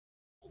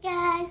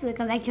Guys,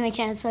 welcome back to my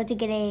channel. So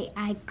today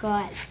I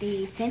got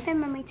the fin and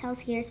mermaid tails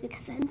here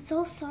because I'm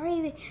so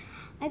sorry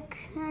I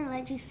couldn't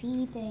let you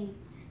see the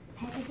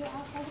package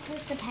outside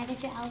because the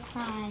package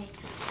outside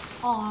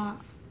are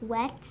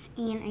wet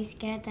and I'm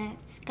scared that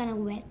it's gonna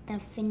wet the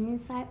fin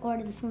inside or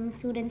the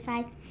swimsuit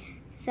inside.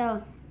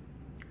 So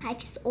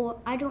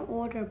I don't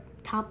order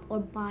top or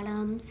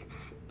bottoms,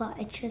 but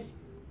I just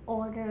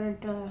order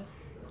the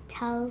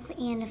tails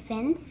and the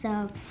fins.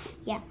 So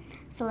yeah,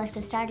 so let's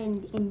get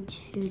started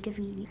into the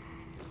video.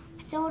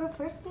 So the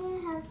first thing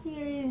I have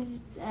here is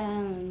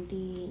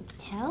the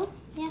tail,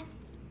 yeah,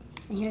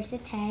 and here's the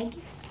tag,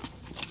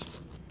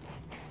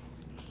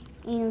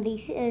 and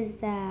this is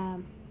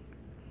the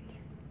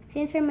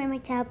fin for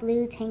mermaid tail,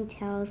 blue tank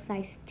tail,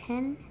 size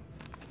 10,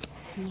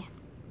 yeah,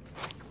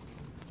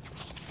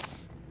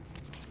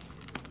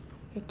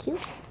 they're cute,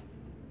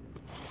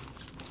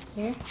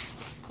 here,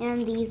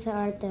 and these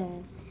are the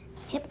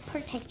tip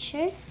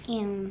protectors,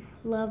 and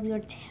love your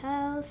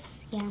tails,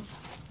 yeah.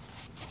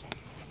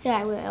 So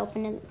I will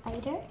open it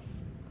later,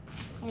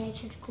 and it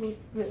just goes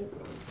through.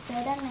 So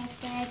the next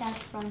thing I got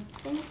from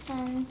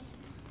Fins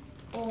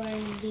or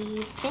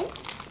the fins.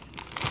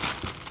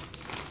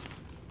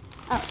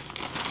 Oh,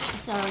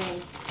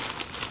 sorry.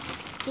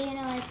 You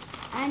know what?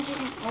 I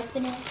didn't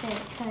open it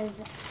because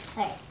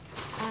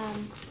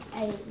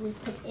we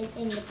put it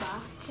in the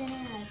box and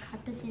I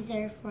cut the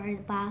scissors for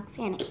the box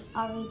and it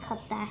already cut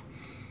that.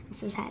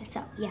 This is how.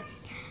 So yeah,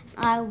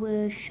 I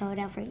will show it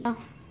out for you. Oh,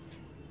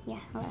 yeah,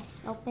 let's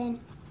open.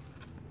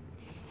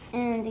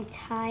 And they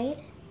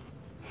tied,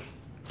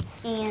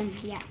 and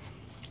yeah,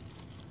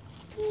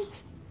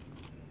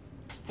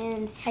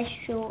 and I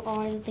show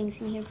all the things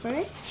in here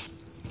first.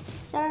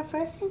 So our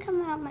first thing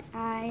coming out my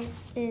eyes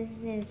is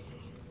this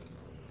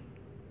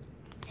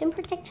fin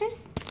protectors,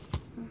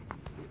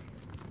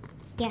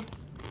 yeah,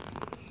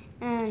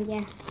 and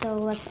yeah, so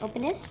let's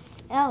open this.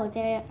 Oh,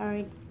 there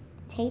are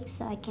tapes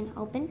so I can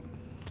open,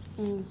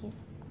 and here's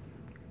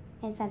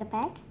inside the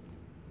bag,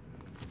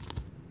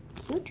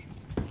 cute.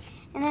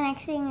 And the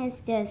next thing is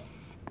this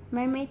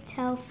mermaid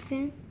tail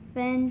fin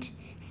friend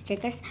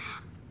stickers.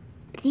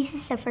 This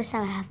is the first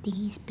time I have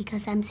these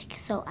because I'm sick,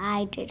 so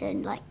I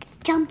didn't like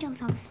jump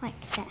like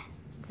that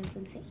because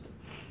I'm sick.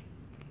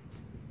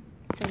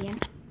 So yeah,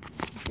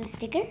 it's a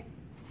sticker.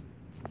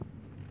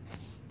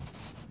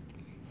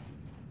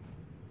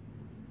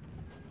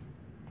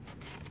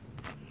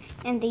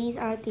 And these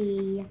are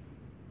the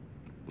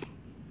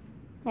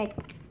like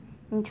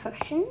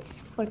instructions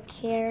for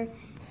care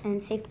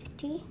and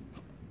safety.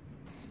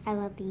 I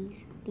love these.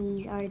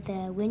 These are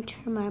the winter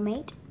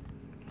mermaid.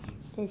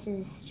 This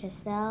is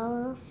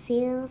Giselle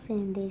seals,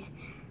 and this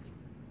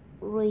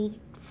read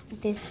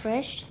this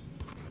first.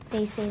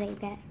 They say like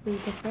that.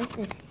 Read the first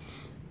is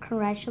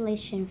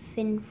congratulations,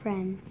 fin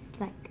friends.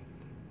 Like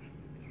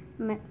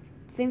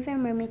fin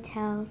friend mermaid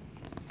tails,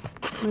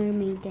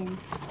 mermaiden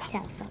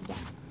tails. So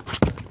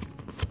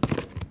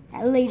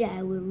yeah. Later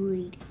I will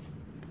read.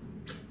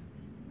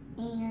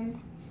 And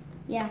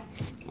yeah,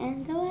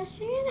 and the last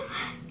thing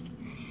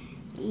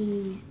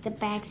is the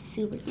bag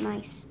super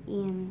nice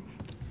and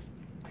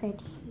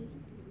pretty.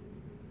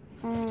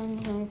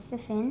 And here's the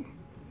fin.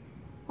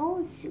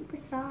 Oh, it's super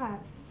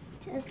soft.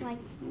 Just like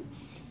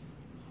this.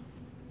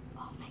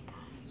 Oh my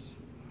gosh.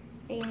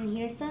 And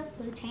here's the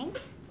blue tank.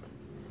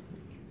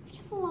 It's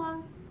kind of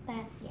long,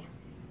 but yeah.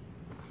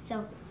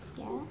 So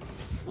yeah.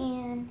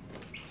 And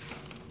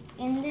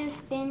in the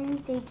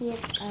fin they give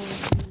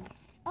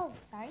oh,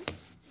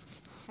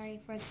 sorry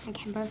for my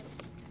camera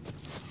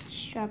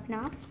sharpen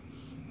off.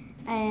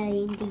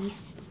 The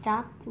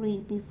stock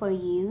read before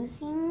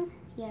using.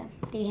 Yeah,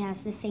 they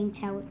have the same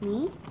tail with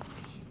me,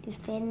 the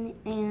fin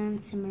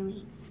and some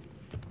mermaid.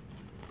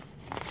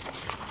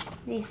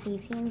 They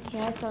safety and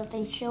care, so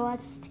they show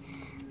us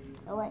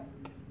like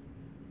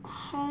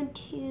how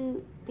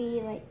to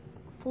be like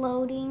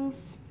floating,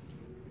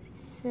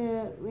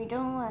 so we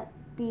don't let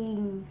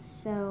being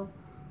so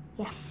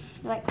yeah,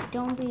 like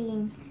don't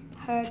being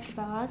hurt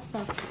about us. So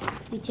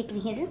we take it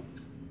here.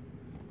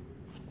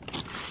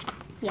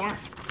 Yeah.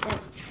 So,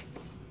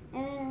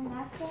 and then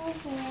after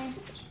here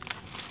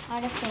are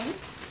the fins.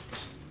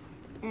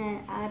 And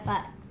I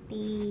bought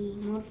the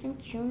Morphin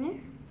Junior.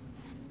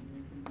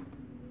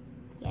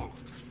 Yeah.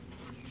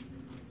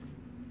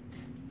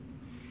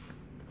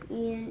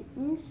 And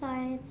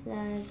inside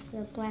there's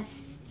the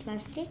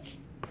plastic.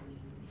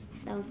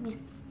 So yeah,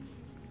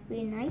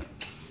 really nice.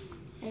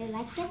 I really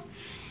like it.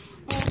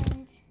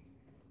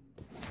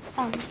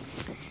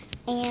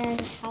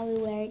 And I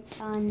will wear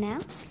it on now.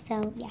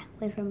 So yeah,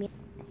 wait for me.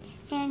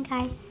 And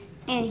guys,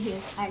 and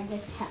here's our the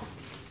tail.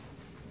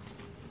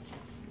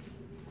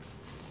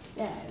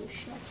 So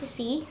short to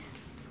see.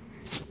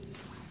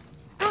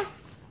 Ah,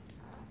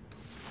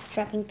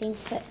 dropping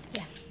things, but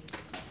yeah.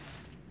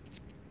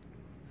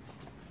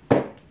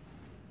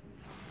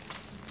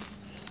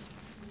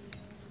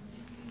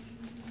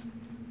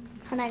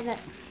 How nice is that?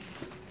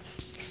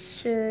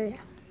 So yeah.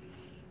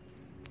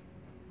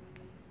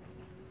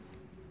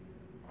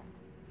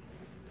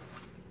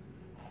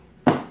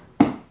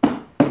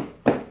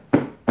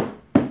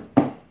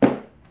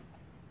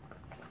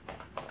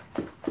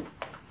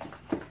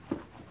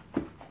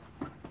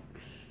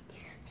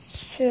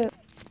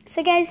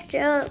 So guys,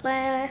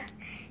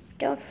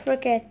 don't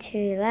forget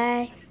to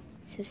like,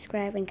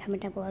 subscribe, and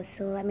comment down below.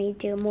 So let me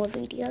do more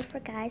videos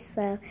for guys.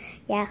 So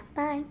yeah,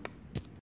 bye.